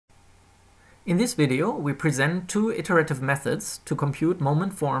In this video, we present two iterative methods to compute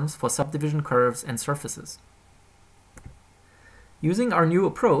moment forms for subdivision curves and surfaces. Using our new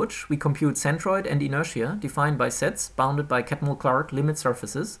approach, we compute centroid and inertia defined by sets bounded by Catmull-Clark limit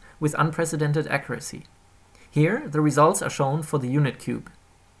surfaces with unprecedented accuracy. Here, the results are shown for the unit cube.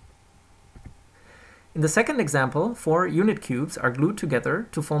 In the second example, 4 unit cubes are glued together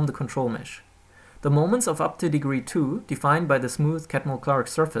to form the control mesh. The moments of up to degree 2, defined by the smooth Catmull-Clark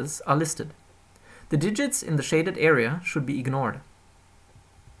surface, are listed. The digits in the shaded area should be ignored.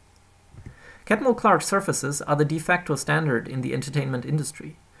 Catmull-Clark surfaces are the de facto standard in the entertainment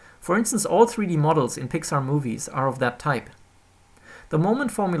industry. For instance, all 3D models in Pixar movies are of that type. The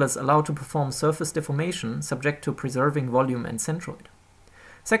moment formulas allow to perform surface deformation subject to preserving volume and centroid.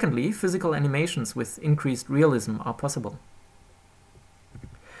 Secondly, physical animations with increased realism are possible.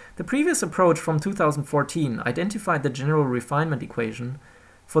 The previous approach from 2014 identified the general refinement equation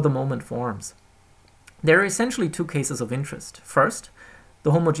for the moment forms. There are essentially two cases of interest. First, the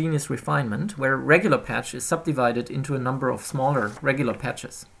homogeneous refinement, where a regular patch is subdivided into a number of smaller regular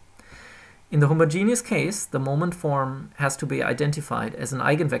patches. In the homogeneous case, the moment form has to be identified as an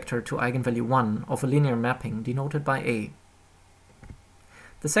eigenvector to eigenvalue 1 of a linear mapping denoted by A.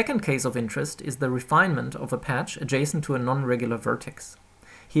 The second case of interest is the refinement of a patch adjacent to a non-regular vertex.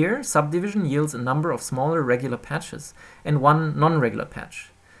 Here, subdivision yields a number of smaller regular patches and one non-regular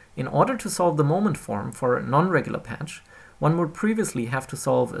patch. In order to solve the moment form for a non-regular patch, one would previously have to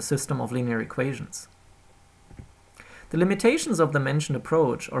solve a system of linear equations. The limitations of the mentioned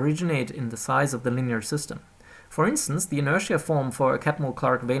approach originate in the size of the linear system. For instance, the inertia form for a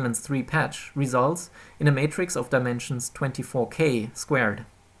Catmull-Clark valence 3 patch results in a matrix of dimensions 24k squared.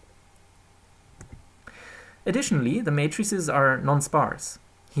 Additionally, the matrices are non-sparse.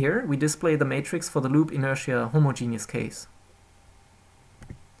 Here, we display the matrix for the loop inertia homogeneous case.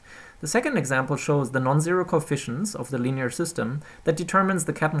 The second example shows the non-zero coefficients of the linear system that determines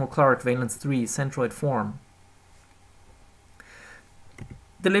the Catmull-Clark valence 3 centroid form.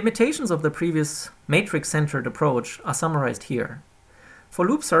 The limitations of the previous matrix-centered approach are summarized here. For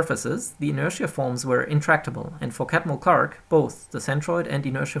loop surfaces, the inertia forms were intractable, and for Catmull-Clark, both the centroid and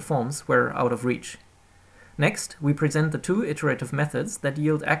inertia forms were out of reach. Next, we present the two iterative methods that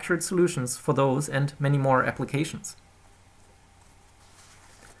yield accurate solutions for those and many more applications.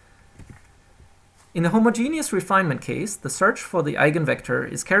 In the homogeneous refinement case, the search for the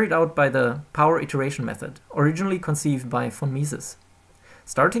eigenvector is carried out by the power iteration method, originally conceived by von Mises.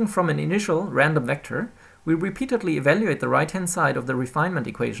 Starting from an initial random vector, we repeatedly evaluate the right-hand side of the refinement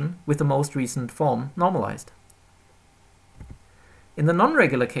equation with the most recent form normalized. In the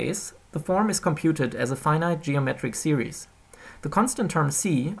non-regular case, the form is computed as a finite geometric series. The constant term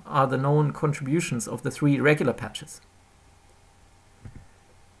c are the known contributions of the 3 regular patches.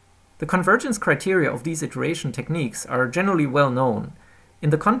 The convergence criteria of these iteration techniques are generally well known.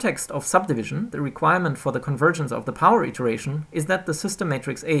 In the context of subdivision, the requirement for the convergence of the power iteration is that the system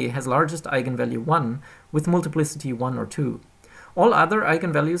matrix A has largest eigenvalue 1 with multiplicity 1 or 2. All other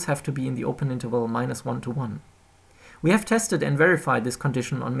eigenvalues have to be in the open interval -1 to 1. We have tested and verified this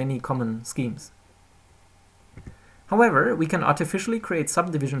condition on many common schemes. However, we can artificially create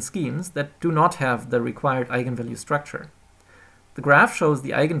subdivision schemes that do not have the required eigenvalue structure. The graph shows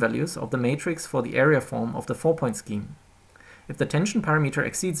the eigenvalues of the matrix for the area form of the 4-point scheme. If the tension parameter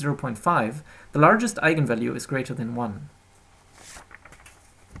exceeds 0.5, the largest eigenvalue is greater than 1.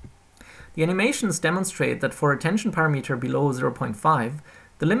 The animations demonstrate that for a tension parameter below 0.5,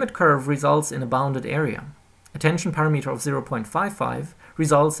 the limit curve results in a bounded area. A tension parameter of 0.55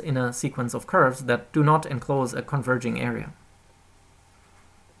 results in a sequence of curves that do not enclose a converging area.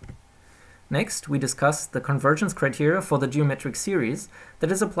 Next, we discuss the convergence criteria for the geometric series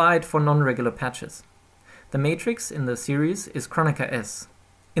that is applied for non-regular patches. The matrix in the series is Kronecker S.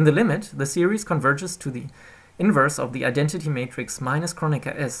 In the limit, the series converges to the inverse of the identity matrix minus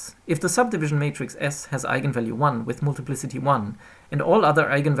Kronecker S if the subdivision matrix S has eigenvalue 1 with multiplicity 1 and all other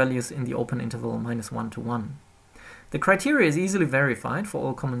eigenvalues in the open interval -1 to 1. The criteria is easily verified for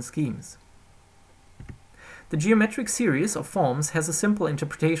all common schemes. The geometric series of forms has a simple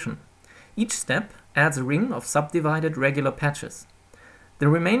interpretation. Each step adds a ring of subdivided regular patches. The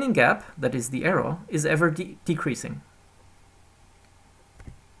remaining gap, that is the error, is ever decreasing.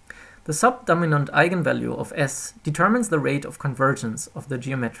 The subdominant eigenvalue of S determines the rate of convergence of the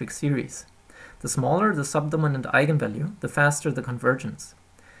geometric series. The smaller the subdominant eigenvalue, the faster the convergence.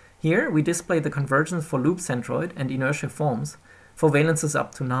 Here we display the convergence for loop centroid and inertia forms for valences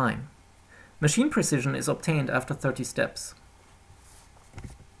up to 9. Machine precision is obtained after 30 steps.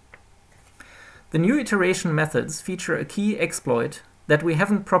 The new iteration methods feature a key exploit that we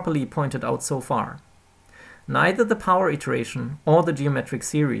haven't properly pointed out so far. Neither the power iteration or the geometric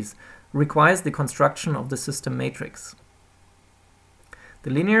series requires the construction of the system matrix. The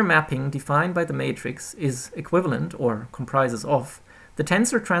linear mapping defined by the matrix is equivalent, or comprises of, the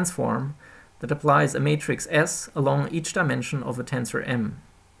tensor transform that applies a matrix S along each dimension of a tensor M.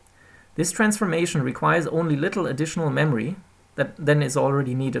 This transformation requires only little additional memory that then is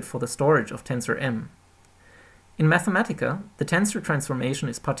already needed for the storage of tensor M. In Mathematica, the tensor transformation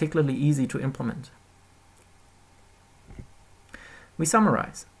is particularly easy to implement. We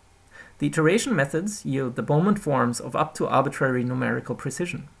summarize. The iteration methods yield the Bowman forms of up to arbitrary numerical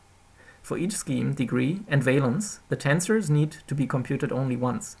precision. For each scheme, degree, and valence, the tensors need to be computed only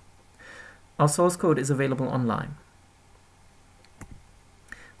once. Our source code is available online.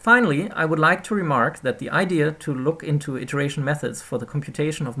 Finally, I would like to remark that the idea to look into iteration methods for the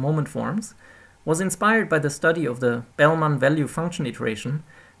computation of moment forms was inspired by the study of the Bellman value function iteration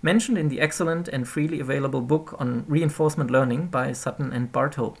mentioned in the excellent and freely available book on reinforcement learning by Sutton and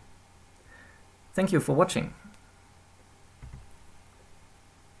Bartow. Thank you for watching.